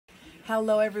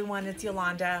Hello everyone, it's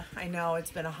Yolanda. I know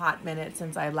it's been a hot minute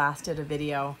since I last did a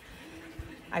video.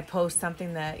 I post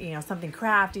something that, something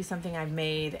crafty, something I've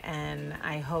made, and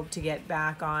I hope to get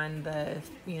back on the,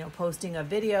 posting of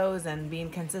videos and being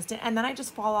consistent. And then I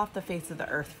just fall off the face of the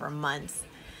earth for months.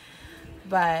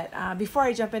 But before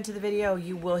I jump into the video,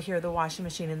 you will hear the washing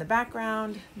machine in the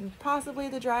background, and possibly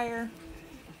the dryer.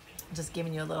 Just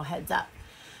giving you a little heads up.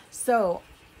 So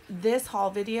this haul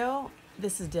video,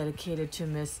 this is dedicated to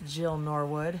Miss Jill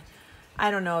Norwood.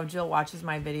 I don't know if Jill watches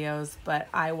my videos, but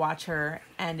I watch her,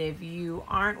 and if you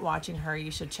aren't watching her, you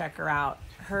should check her out.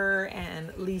 Her and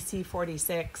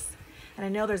Lisi46. And I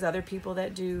know there's other people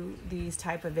that do these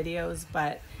type of videos,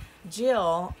 but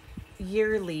Jill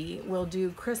yearly will do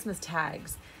Christmas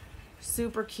tags,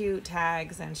 super cute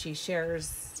tags, and she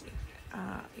shares,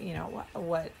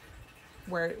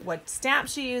 what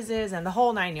stamps she uses and the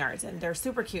whole 9 yards, and they're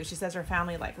super cute. She says her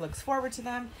family looks forward to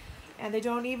them, and they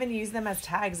don't even use them as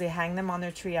tags. They hang them on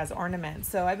their tree as ornaments.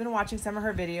 So I've been watching some of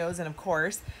her videos, and of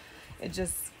course it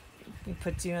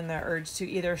puts you in the urge to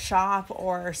either shop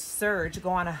or go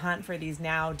on a hunt for these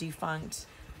now defunct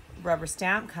rubber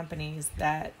stamp companies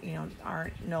that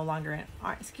are no longer in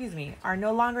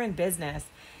business.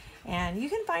 And you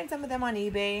can find some of them on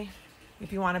eBay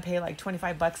if you want to pay like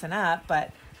 25 bucks and up.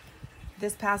 But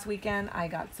this past weekend I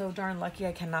got so darn lucky,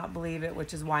 I cannot believe it,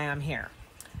 which is why I'm here.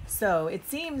 So it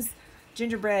seems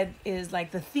gingerbread is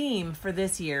like the theme for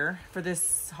this year, for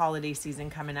this holiday season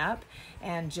coming up,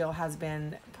 and Jill has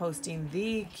been posting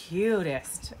the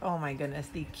cutest, oh my goodness,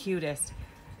 the cutest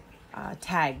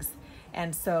tags.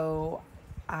 And so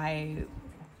I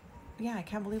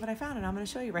can't believe what I found, and I'm going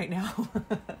to show you right now.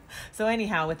 So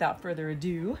anyhow, without further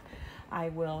ado, I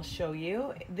will show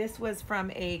you. This was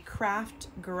from a craft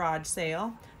garage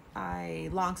sale.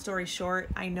 Long story short,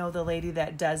 I know the lady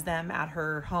that does them at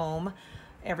her home.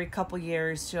 Every couple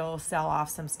years, she'll sell off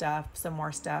some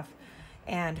more stuff.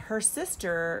 And her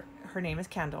sister, her name is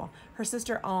Kendall, her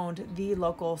sister owned the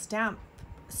local stamp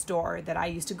store that I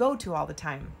used to go to all the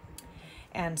time.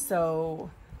 And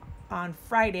so on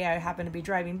Friday, I happened to be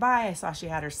driving by. I saw she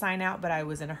had her sign out, but I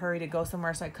was in a hurry to go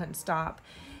somewhere, so I couldn't stop.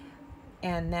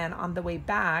 And then on the way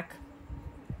back,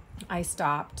 I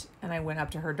stopped and I went up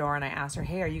to her door and I asked her,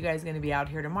 hey, are you guys going to be out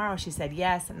here tomorrow? She said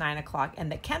yes, at 9 o'clock,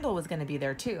 and that Kendall was going to be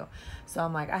there too. So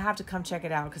I'm like, I have to come check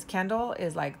it out, because Kendall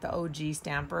is like the OG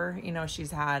stamper. She's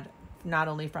had not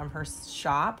only from her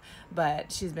shop,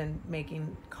 but she's been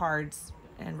making cards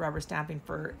and rubber stamping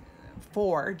for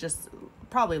just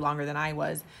probably longer than I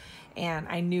was. And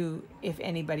I knew if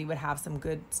anybody would have some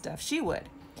good stuff, she would.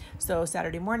 So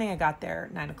Saturday morning, I got there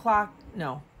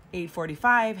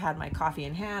 8:45, had my coffee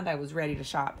in hand. I was ready to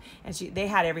shop. And they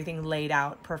had everything laid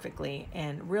out perfectly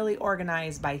and really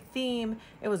organized by theme.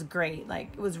 It was great.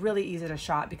 It was really easy to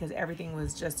shop because everything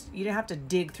was just, you didn't have to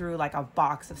dig through like a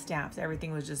box of stamps.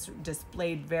 Everything was just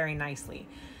displayed very nicely.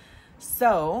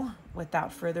 So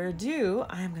without further ado,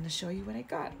 I'm going to show you what I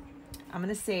got. I'm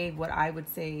going to save what I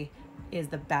would say is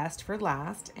the best for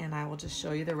last, and I will just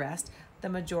show you the rest. The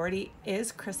majority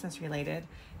is Christmas related,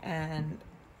 and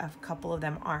a couple of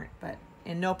them aren't, but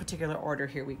in no particular order.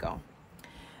 Here we go.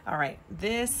 All right,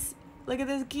 look at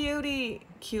this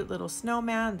cute little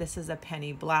snowman. This is a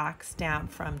Penny Black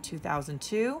stamp from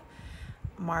 2002,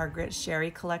 Margaret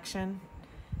Sherry collection.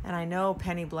 And I know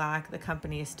Penny Black, the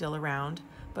company, is still around,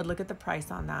 but look at the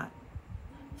price on that,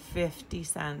 50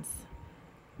 cents.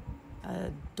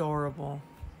 Adorable.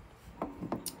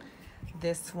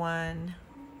 This one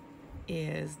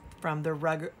is from the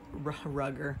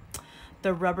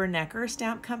the Rubbernecker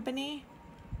Stamp Company.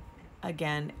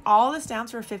 Again, all the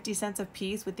stamps were 50 cents a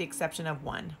piece with the exception of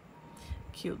one.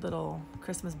 Cute little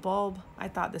Christmas bulb. I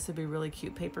thought this would be really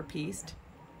cute, paper pieced.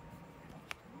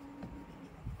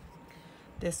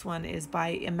 This one is by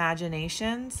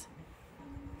Imaginations.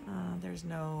 There's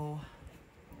no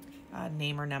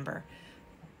name or number.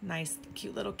 Nice,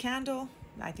 cute little candle.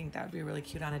 I think that would be really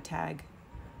cute on a tag.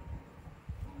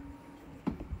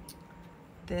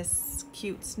 This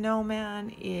cute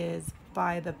snowman is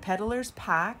by the Peddler's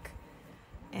Pack,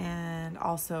 and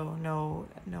also no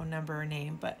number or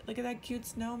name, but look at that cute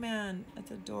snowman.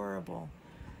 That's adorable.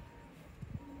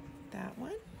 That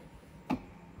one.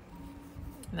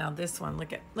 Now this one,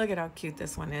 look at how cute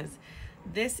this one is.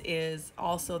 This is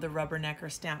also the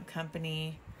Rubbernecker Stamp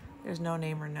Company. There's no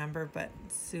name or number, but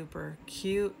super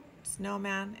cute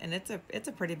snowman, and it's a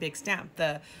pretty big stamp.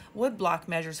 The wood block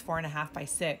measures 4.5 by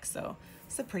 6, so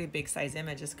it's a pretty big size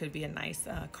image. This could be a nice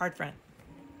card front.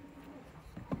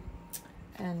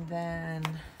 And then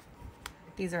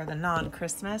these are the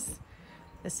non-Christmas.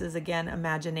 This is again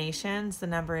Imaginations. The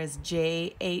number is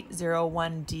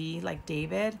J801D, like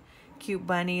David. cute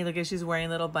bunny. Look at, she's wearing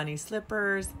little bunny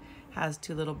slippers. Has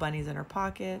two little bunnies in her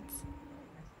pockets.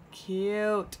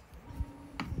 Cute.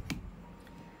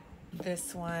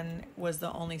 This one was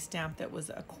the only stamp that was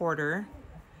a quarter,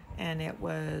 and it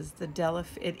was the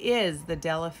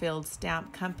Delafield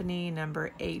Stamp Company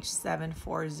number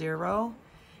H740,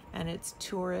 and it's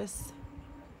tourists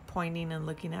pointing and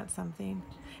looking at something.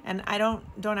 And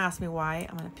don't ask me why.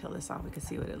 I'm gonna peel this off. We can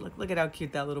see what it looked. Look at how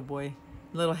cute that little boy.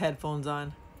 Little headphones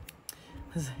on.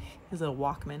 His little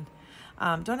Walkman.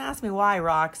 Don't ask me why,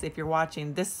 Rox, if you're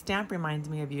watching. This stamp reminds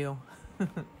me of you.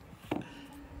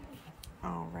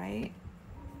 All right.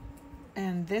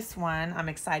 And this one I'm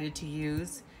excited to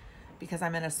use because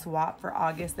I'm in a swap for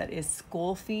August that is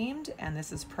school themed, and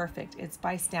this is perfect. It's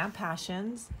by Stamp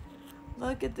Passions.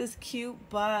 Look at this cute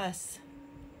bus.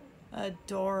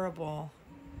 Adorable.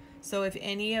 So if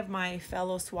any of my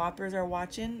fellow swappers are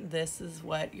watching, this is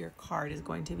what your card is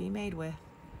going to be made with.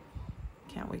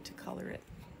 Can't wait to color it.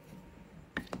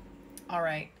 All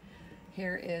right,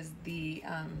 here is the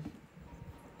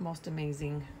most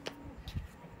amazing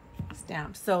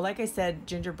stamp. So like I said,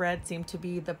 gingerbread seemed to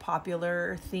be the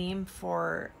popular theme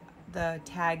for the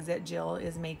tags that Jill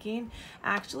is making.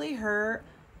 Actually, her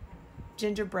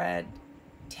gingerbread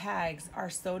tags are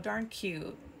so darn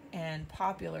cute and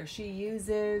popular. She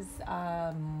uses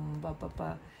oh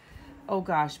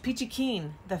gosh, Peachy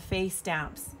Keen, the face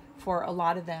stamps for a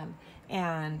lot of them,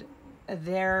 and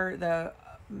they're the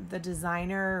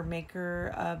designer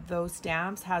maker of those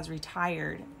stamps has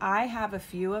retired. I have a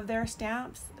few of their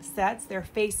stamps sets. They're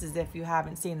faces. If you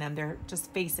haven't seen them, they're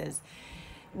just faces.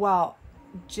 Well,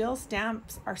 Jill's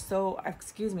tags are so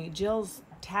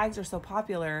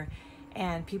popular,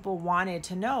 and people wanted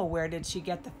to know where did she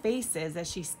get the faces that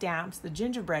she stamps the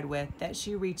gingerbread with, that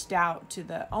she reached out to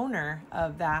the owner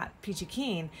of that Peachy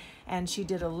Keen, and she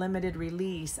did a limited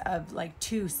release of like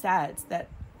 2 sets that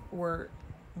were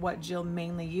what Jill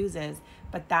mainly uses,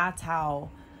 but that's how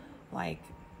like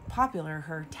popular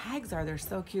her tags are. They're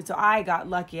so cute. So I got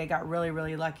lucky. I got really,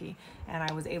 really lucky, and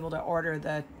I was able to order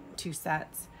the 2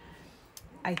 sets.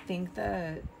 I think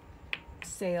the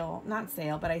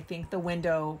I think the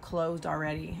window closed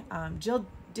already. Jill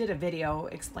did a video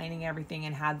explaining everything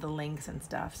and had the links and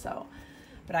stuff. So,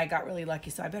 but I got really lucky.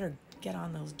 So I better get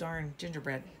on those darn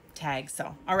gingerbread tags.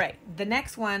 So, all right, the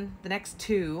next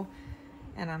 2,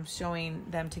 and I'm showing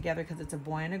them together because it's a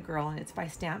boy and a girl, and it's by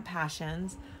Stamp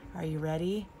Passions. Are you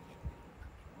ready?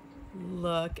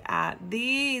 Look at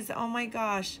these. Oh my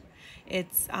gosh.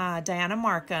 It's Diana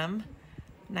Markham,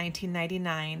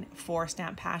 1999, for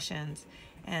Stamp Passions.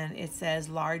 And it says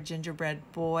large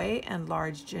gingerbread boy and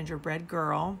large gingerbread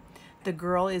girl. The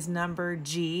girl is number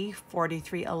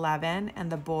G4311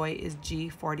 and the boy is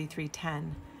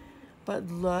G4310. But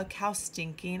look how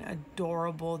stinking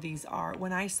adorable these are.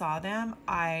 When I saw them,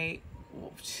 oh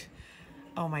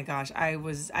my gosh,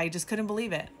 I just couldn't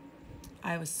believe it.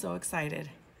 I was so excited,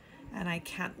 and I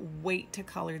can't wait to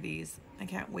color these. I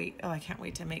can't wait. Oh, I can't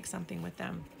wait to make something with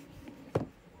them.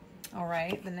 All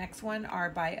right, the next one are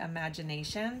by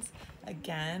Imaginations.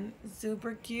 Again,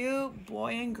 super cute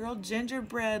boy and girl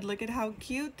gingerbread. Look at how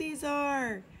cute these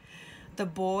are. The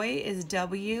boy is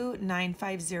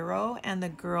W950 and the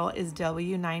girl is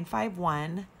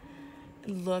W951.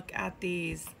 Look at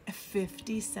these,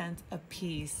 50 cents a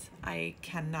piece. I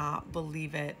cannot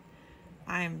believe it.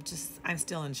 I'm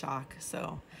still in shock.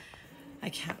 So I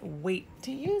can't wait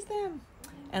to use them.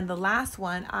 And the last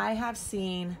one, I have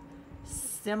seen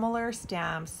similar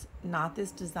stamps, not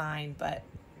this design, but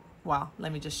well,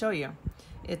 let me just show you.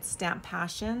 It's Stamp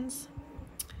Passions,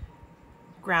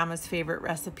 Grandma's favorite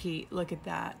recipe. Look at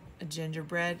that, a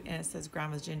gingerbread, and it says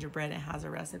Grandma's gingerbread, and it has a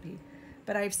recipe.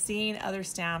 But I've seen other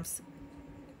stamps,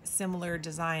 similar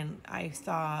design. I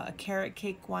saw a carrot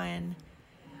cake one.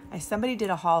 Somebody did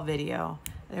a haul video.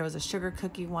 There was a sugar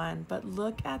cookie one, but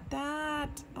look at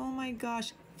that. Oh my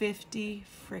gosh, 50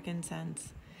 freaking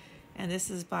cents. And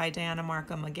this is by Diana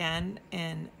Markham again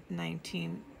in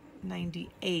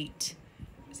 1998.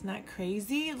 Isn't that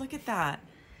crazy? Look at that.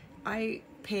 I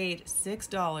paid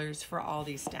 $6 for all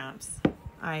these stamps.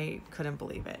 I couldn't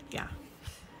believe it. Yeah.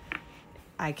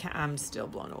 I'm still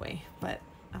blown away, but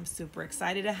I'm super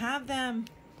excited to have them.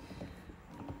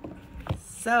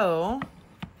 So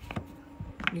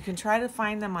you can try to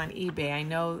find them on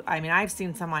eBay. I've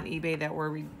seen some on eBay that were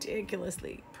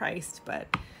ridiculously priced, but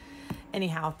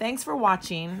anyhow, thanks for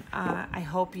watching. I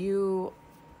hope you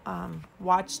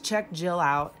check Jill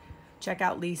out. Check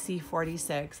out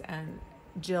Lisi46 and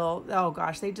Jill. Oh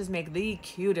gosh, they just make the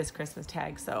cutest Christmas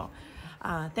tags. So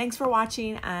thanks for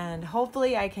watching, and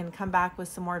hopefully I can come back with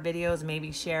some more videos,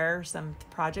 maybe share some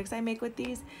projects I make with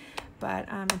these. But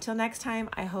until next time,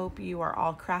 I hope you are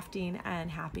all crafting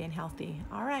and happy and healthy.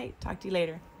 All right, talk to you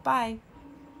later. Bye.